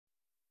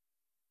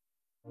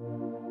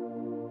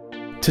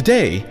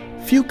Today,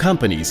 few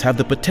companies have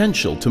the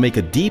potential to make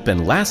a deep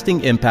and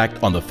lasting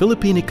impact on the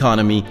Philippine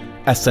economy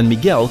as San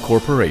Miguel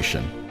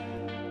Corporation.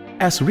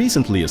 As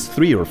recently as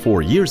 3 or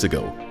 4 years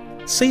ago,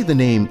 say the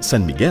name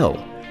San Miguel,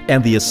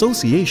 and the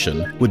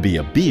association would be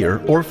a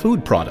beer or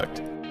food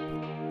product.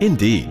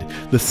 Indeed,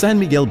 the San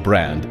Miguel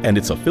brand and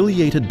its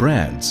affiliated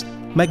brands,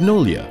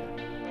 Magnolia,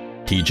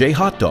 TJ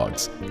Hot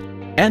Dogs,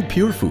 and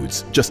Pure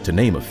Foods, just to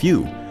name a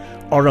few,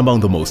 are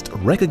among the most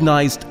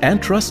recognized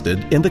and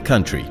trusted in the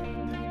country.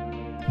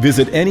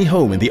 Visit any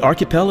home in the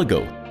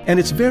archipelago, and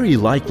it's very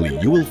likely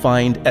you will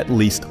find at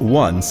least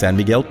one San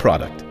Miguel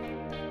product.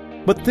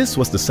 But this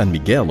was the San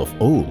Miguel of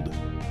old.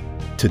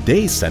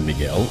 Today's San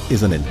Miguel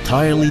is an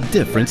entirely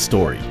different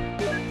story.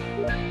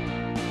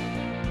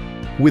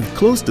 With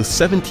close to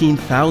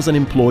 17,000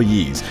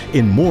 employees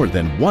in more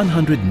than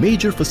 100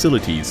 major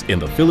facilities in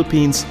the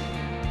Philippines,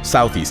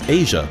 Southeast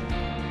Asia,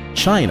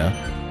 China,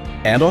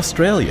 and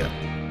Australia,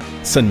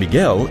 San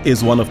Miguel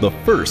is one of the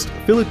first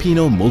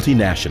Filipino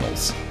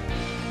multinationals.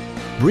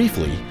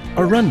 Briefly,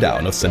 a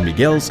rundown of San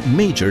Miguel's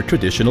major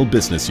traditional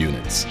business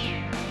units.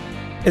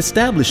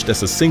 Established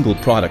as a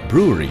single-product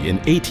brewery in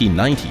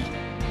 1890,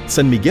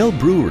 San Miguel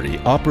Brewery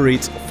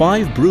operates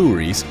 5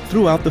 breweries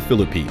throughout the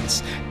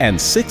Philippines and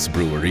 6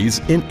 breweries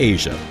in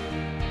Asia.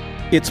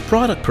 Its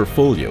product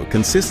portfolio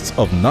consists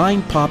of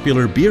 9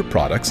 popular beer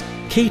products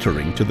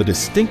catering to the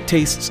distinct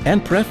tastes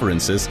and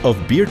preferences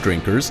of beer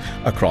drinkers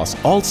across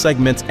all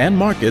segments and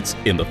markets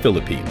in the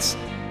Philippines.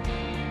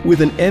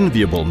 With an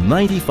enviable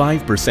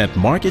 95%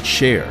 market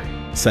share,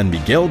 San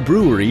Miguel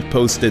Brewery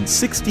posted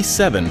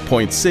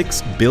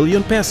 67.6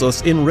 billion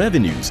pesos in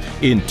revenues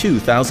in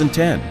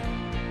 2010,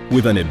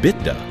 with an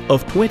EBITDA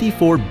of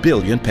 24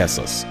 billion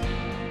pesos.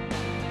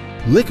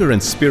 Liquor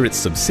and spirits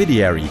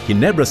subsidiary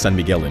Ginebra San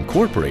Miguel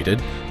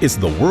Incorporated is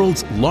the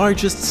world's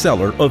largest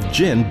seller of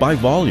gin by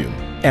volume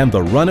and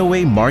the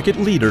runaway market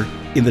leader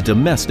in the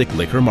domestic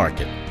liquor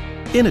market.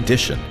 In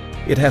addition,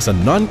 it has a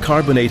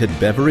non-carbonated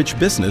beverage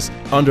business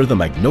under the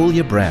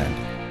Magnolia brand.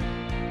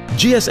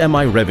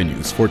 GSMI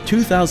revenues for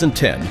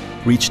 2010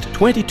 reached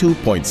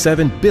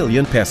 22.7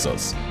 billion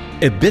pesos.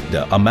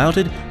 EBITDA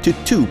amounted to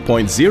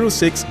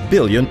 2.06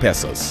 billion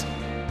pesos.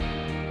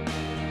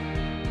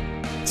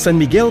 San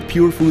Miguel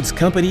Pure Foods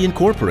Company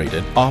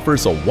Incorporated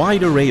offers a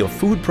wide array of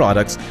food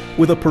products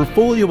with a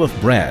portfolio of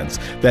brands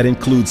that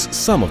includes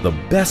some of the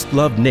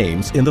best-loved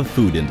names in the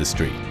food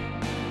industry.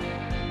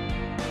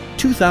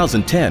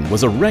 2010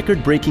 was a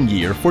record-breaking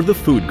year for the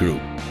food group,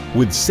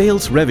 with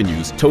sales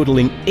revenues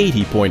totaling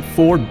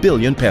 80.4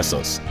 billion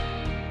pesos.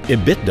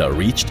 EBITDA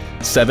reached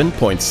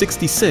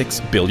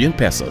 7.66 billion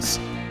pesos.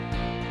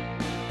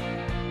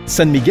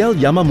 San Miguel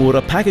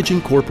Yamamura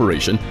Packaging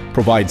Corporation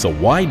provides a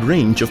wide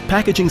range of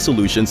packaging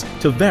solutions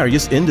to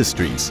various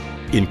industries,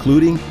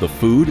 including the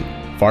food,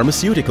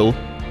 pharmaceutical,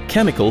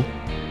 chemical,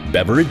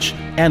 beverage,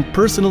 and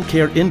personal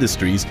care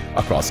industries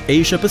across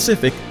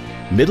Asia-Pacific,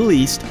 Middle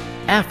East,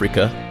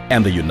 Africa,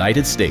 and the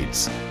United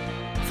States.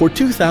 For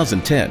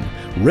 2010,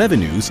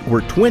 revenues were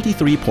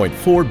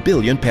 23.4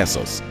 billion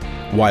pesos,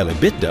 while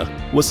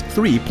EBITDA was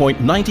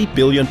 3.90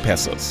 billion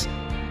pesos.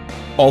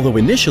 Although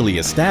initially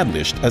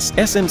established as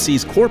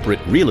SMC's corporate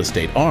real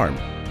estate arm,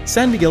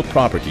 San Miguel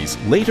Properties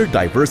later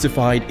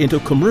diversified into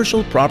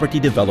commercial property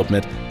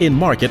development in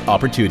market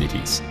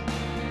opportunities.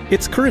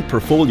 Its current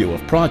portfolio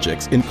of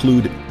projects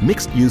include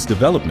mixed-use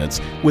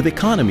developments with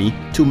economy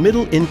to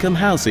middle-income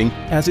housing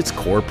as its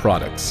core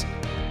products.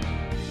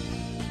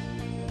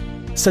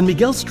 San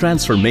Miguel's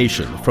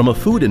transformation from a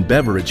food and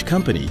beverage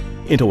company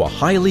into a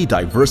highly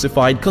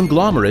diversified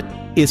conglomerate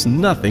is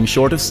nothing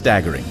short of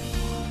staggering.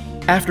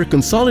 After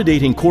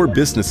consolidating core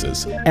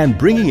businesses and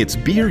bringing its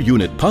beer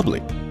unit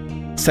public,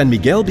 San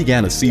Miguel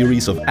began a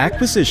series of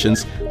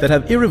acquisitions that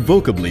have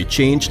irrevocably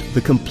changed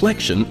the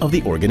complexion of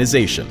the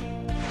organization.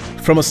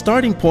 From a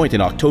starting point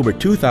in October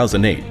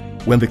 2008,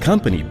 when the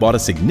company bought a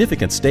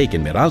significant stake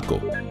in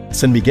Meralco,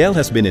 San Miguel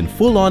has been in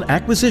full-on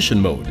acquisition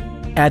mode,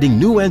 adding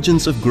new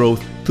engines of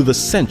growth to the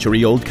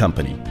century-old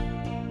company.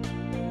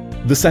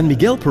 The San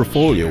Miguel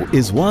portfolio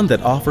is one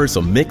that offers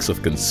a mix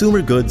of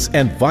consumer goods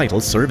and vital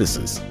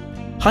services.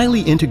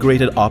 Highly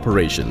integrated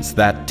operations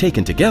that,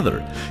 taken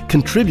together,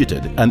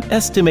 contributed an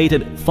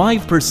estimated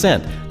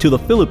 5% to the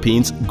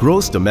Philippines'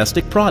 gross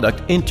domestic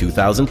product in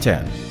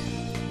 2010.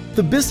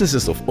 The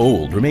businesses of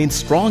old remain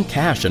strong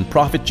cash and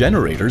profit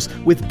generators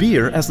with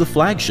beer as the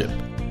flagship.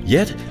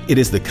 Yet, it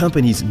is the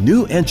company's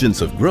new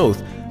engines of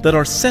growth that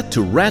are set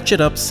to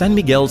ratchet up San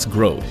Miguel's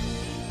growth.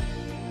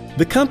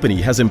 The company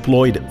has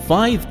employed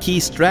 5 key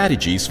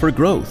strategies for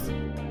growth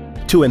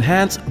to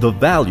enhance the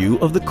value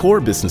of the core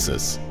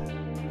businesses,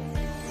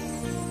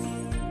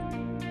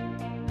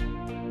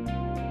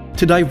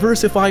 to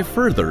diversify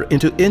further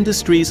into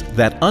industries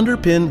that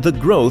underpin the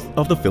growth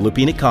of the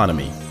Philippine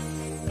economy,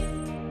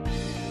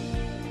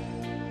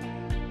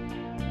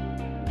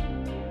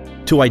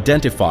 to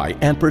identify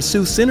and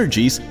pursue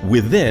synergies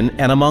within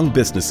and among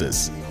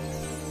businesses,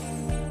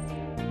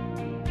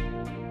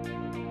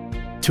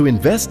 to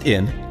invest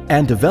in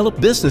and develop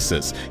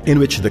businesses in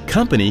which the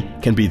company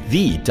can be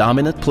the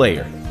dominant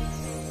player,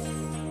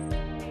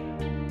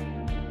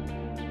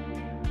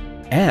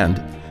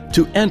 and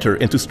to enter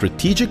into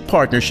strategic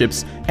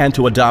partnerships and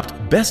to adopt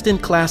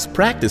best-in-class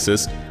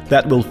practices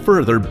that will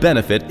further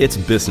benefit its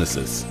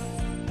businesses.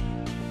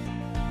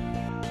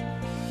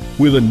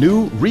 With a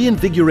new,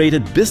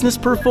 reinvigorated business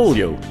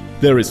portfolio,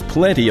 there is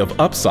plenty of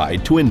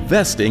upside to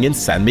investing in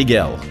San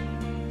Miguel.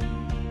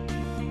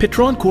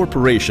 Petron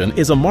Corporation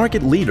is a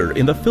market leader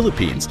in the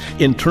Philippines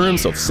in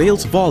terms of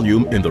sales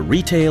volume in the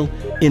retail,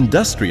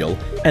 industrial,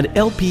 and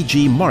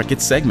LPG market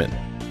segment.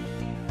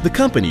 The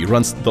company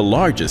runs the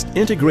largest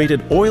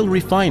integrated oil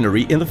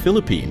refinery in the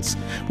Philippines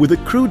with a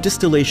crude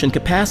distillation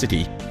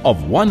capacity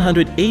of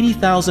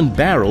 180,000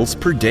 barrels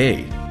per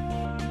day.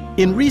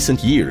 In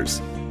recent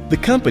years, the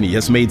company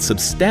has made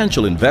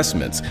substantial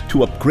investments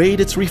to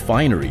upgrade its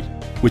refinery,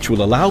 which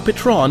will allow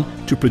Petron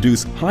to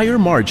produce higher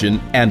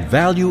margin and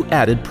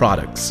value-added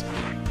products.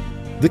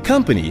 The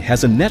company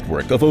has a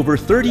network of over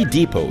 30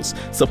 depots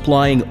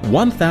supplying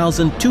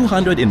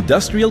 1,200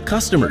 industrial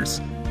customers,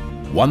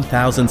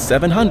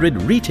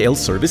 1,700 retail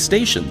service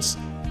stations,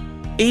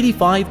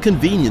 85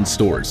 convenience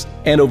stores,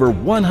 and over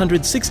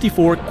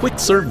 164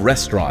 quick-serve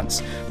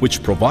restaurants,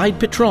 which provide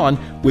Petron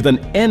with an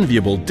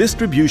enviable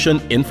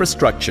distribution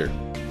infrastructure.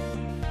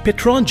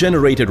 Petron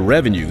generated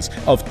revenues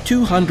of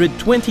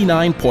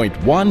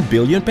 229.1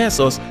 billion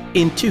pesos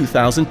in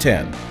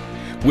 2010,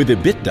 with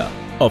EBITDA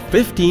of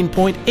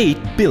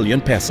 15.8 billion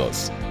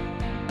pesos.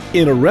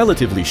 In a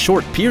relatively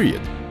short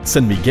period,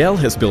 San Miguel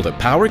has built a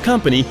power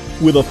company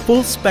with a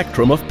full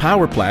spectrum of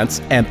power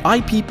plants and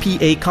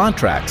IPPA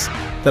contracts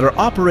that are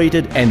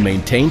operated and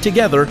maintained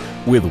together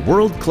with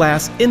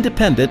world-class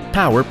independent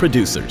power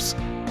producers.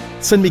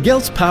 San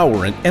Miguel's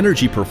power and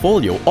energy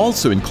portfolio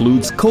also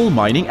includes coal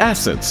mining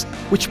assets,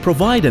 which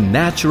provide a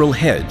natural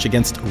hedge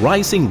against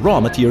rising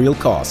raw material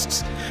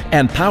costs,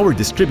 and power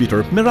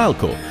distributor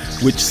Meralco,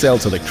 which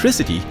sells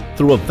electricity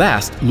through a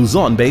vast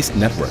Luzon-based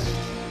network.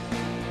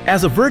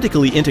 As a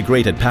vertically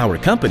integrated power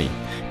company,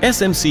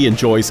 SMC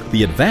enjoys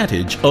the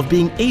advantage of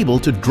being able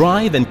to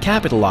drive and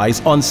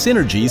capitalize on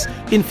synergies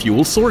in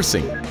fuel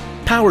sourcing,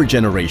 power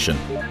generation,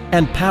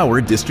 and power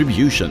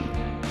distribution.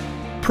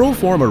 Pro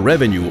forma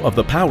revenue of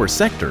the power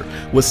sector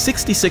was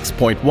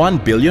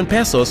 66.1 billion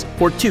pesos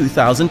for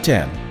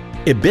 2010.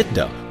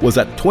 EBITDA was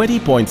at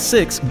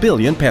 20.6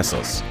 billion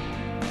pesos.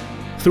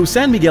 Through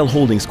San Miguel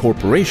Holdings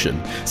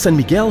Corporation, San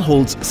Miguel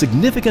holds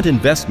significant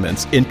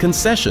investments in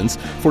concessions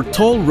for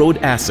toll road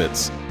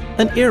assets,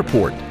 an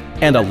airport,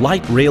 and a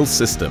light rail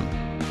system.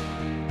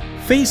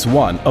 Phase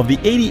 1 of the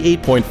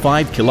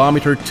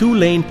 88.5-kilometer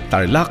two-lane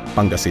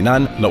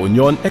Tarlac-Pangasinan-La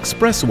Union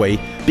Expressway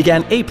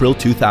began April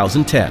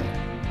 2010.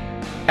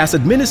 As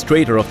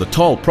administrator of the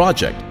toll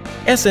project,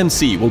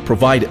 SMC will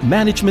provide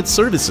management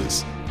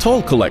services,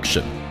 toll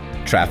collection,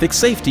 traffic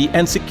safety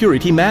and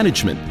security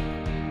management,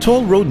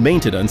 toll road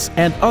maintenance,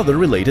 and other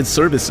related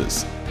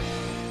services.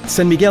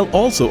 San Miguel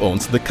also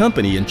owns the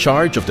company in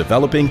charge of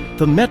developing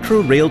the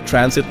Metro Rail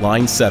Transit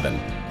Line 7,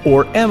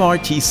 or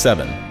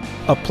MRT-7,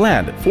 a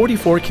planned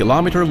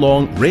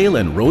 44-kilometer-long rail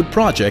and road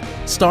project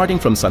starting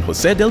from San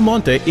Jose del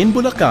Monte in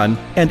Bulacan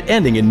and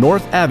ending in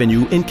North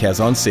Avenue in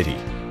Quezon City.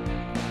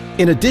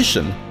 In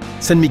addition,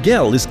 San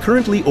Miguel is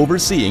currently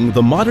overseeing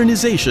the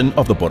modernization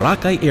of the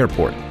Boracay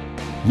Airport.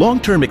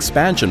 Long-term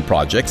expansion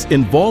projects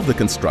involve the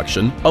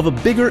construction of a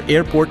bigger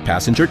airport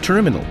passenger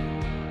terminal,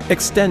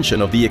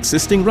 extension of the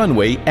existing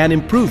runway and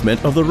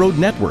improvement of the road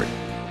network,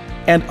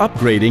 and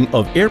upgrading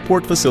of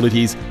airport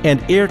facilities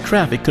and air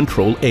traffic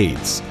control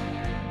aids.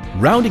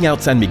 Rounding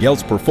out San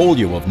Miguel's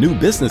portfolio of new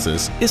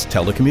businesses is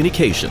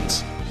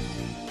telecommunications.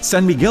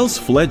 San Miguel's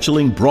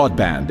fledgling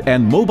broadband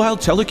and mobile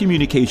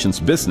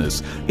telecommunications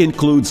business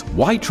includes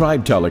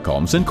Y-Tribe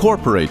Telecoms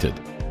Incorporated,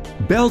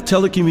 Bell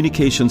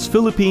Telecommunications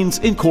Philippines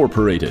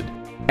Incorporated,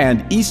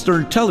 and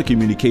Eastern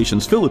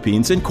Telecommunications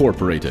Philippines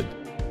Incorporated.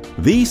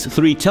 These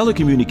three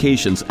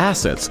telecommunications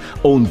assets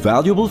own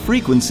valuable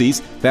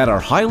frequencies that are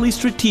highly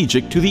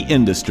strategic to the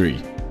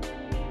industry.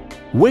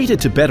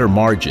 Weighted to better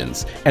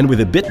margins and with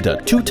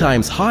EBITDA 2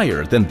 times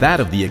higher than that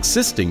of the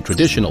existing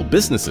traditional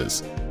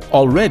businesses,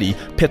 already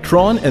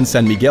Petron and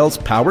San Miguel's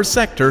power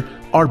sector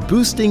are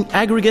boosting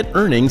aggregate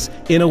earnings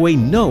in a way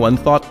no one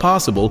thought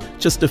possible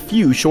just a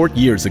few short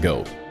years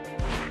ago.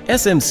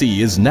 SMC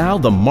is now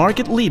the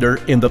market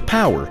leader in the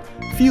power,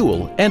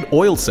 fuel, and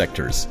oil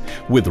sectors,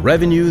 with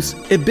revenues,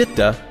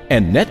 EBITDA,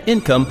 and net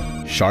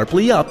income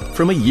sharply up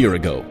from a year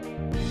ago.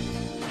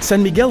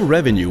 San Miguel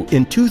revenue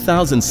in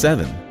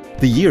 2007,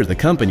 the year the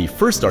company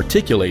first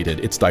articulated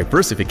its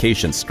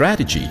diversification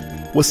strategy,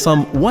 was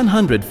some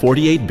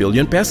 148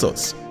 billion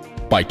pesos.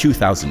 By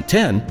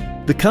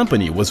 2010, the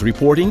company was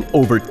reporting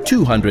over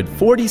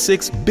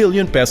 246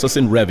 billion pesos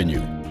in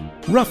revenue,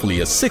 roughly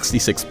a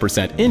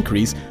 66%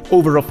 increase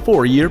over a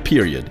 4-year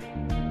period.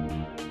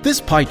 This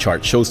pie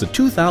chart shows the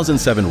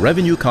 2007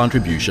 revenue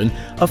contribution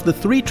of the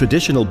 3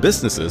 traditional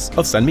businesses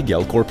of San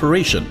Miguel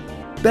Corporation: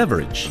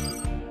 beverage,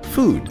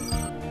 food,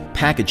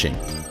 packaging.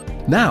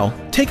 Now,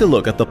 take a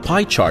look at the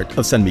pie chart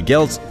of San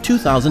Miguel's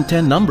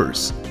 2010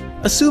 numbers.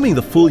 Assuming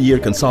the full-year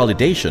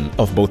consolidation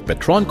of both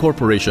Petron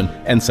Corporation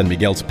and San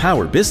Miguel's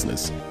power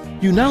business,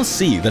 you now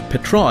see that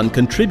Petron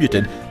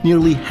contributed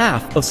nearly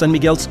half of San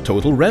Miguel's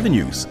total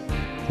revenues,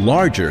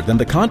 larger than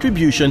the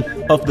contribution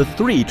of the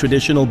three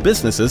traditional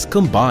businesses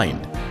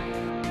combined.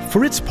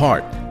 For its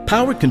part,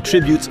 Power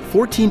contributes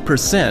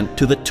 14%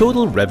 to the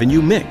total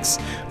revenue mix,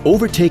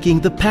 overtaking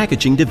the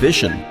packaging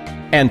division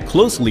and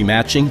closely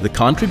matching the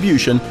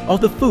contribution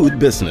of the food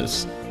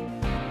business.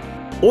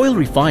 Oil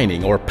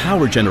refining or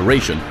power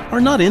generation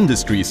are not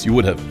industries you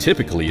would have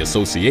typically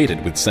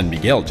associated with San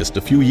Miguel just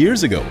a few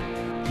years ago.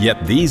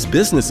 Yet these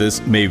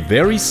businesses may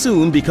very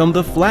soon become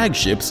the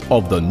flagships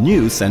of the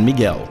new San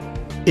Miguel.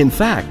 In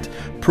fact,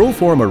 pro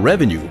forma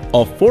revenue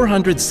of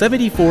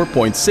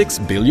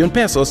 474.6 billion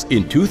pesos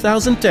in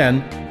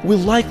 2010 will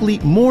likely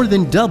more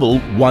than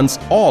double once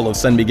all of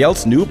San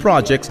Miguel's new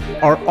projects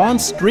are on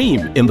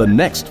stream in the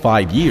next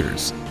 5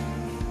 years.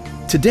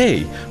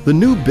 Today, the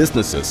new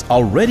businesses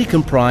already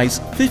comprise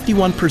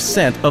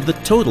 51% of the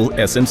total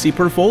SMC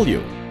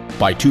portfolio.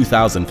 By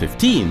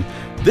 2015,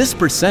 this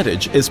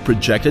percentage is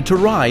projected to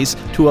rise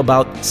to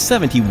about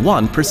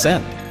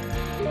 71%.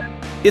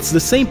 It's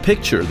the same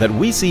picture that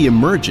we see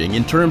emerging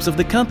in terms of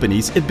the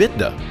company's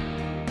EBITDA.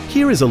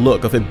 Here is a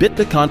look of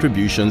EBITDA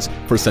contributions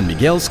for San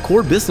Miguel's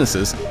core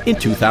businesses in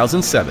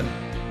 2007.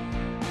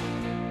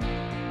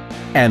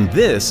 And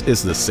this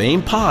is the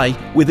same pie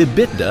with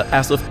EBITDA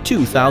as of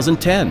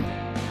 2010.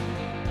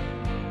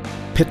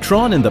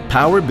 Petron and the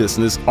power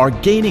business are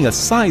gaining a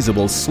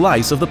sizable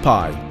slice of the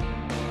pie.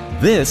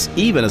 This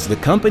even as the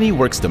company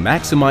works to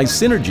maximize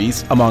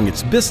synergies among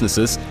its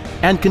businesses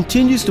and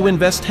continues to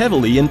invest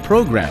heavily in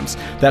programs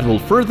that will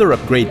further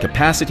upgrade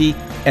capacity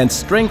and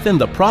strengthen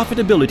the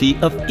profitability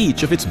of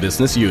each of its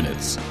business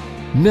units.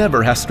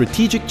 Never has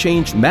strategic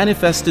change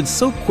manifested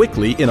so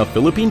quickly in a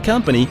Philippine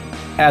company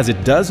as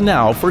it does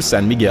now for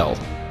San Miguel.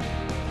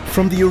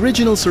 From the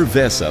original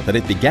cervesa that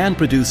it began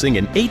producing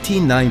in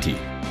 1890,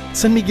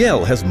 San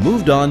Miguel has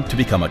moved on to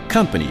become a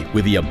company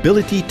with the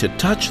ability to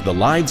touch the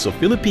lives of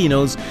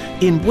Filipinos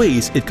in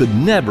ways it could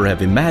never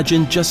have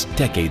imagined just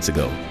decades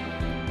ago.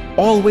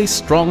 Always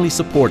strongly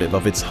supportive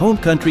of its home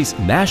country's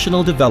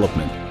national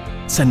development,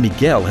 San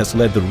Miguel has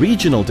led the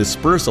regional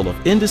dispersal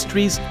of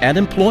industries and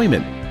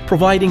employment,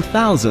 providing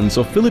thousands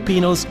of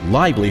Filipinos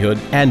livelihood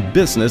and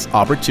business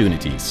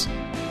opportunities.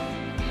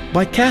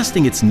 By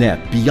casting its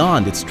net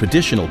beyond its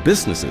traditional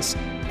businesses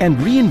and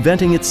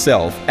reinventing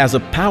itself as a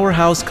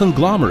powerhouse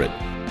conglomerate,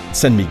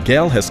 San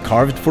Miguel has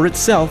carved for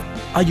itself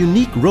a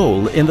unique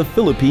role in the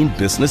Philippine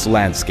business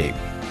landscape.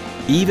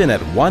 Even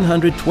at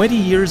 120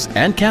 years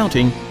and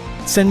counting,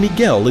 San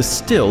Miguel is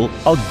still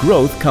a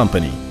growth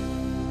company.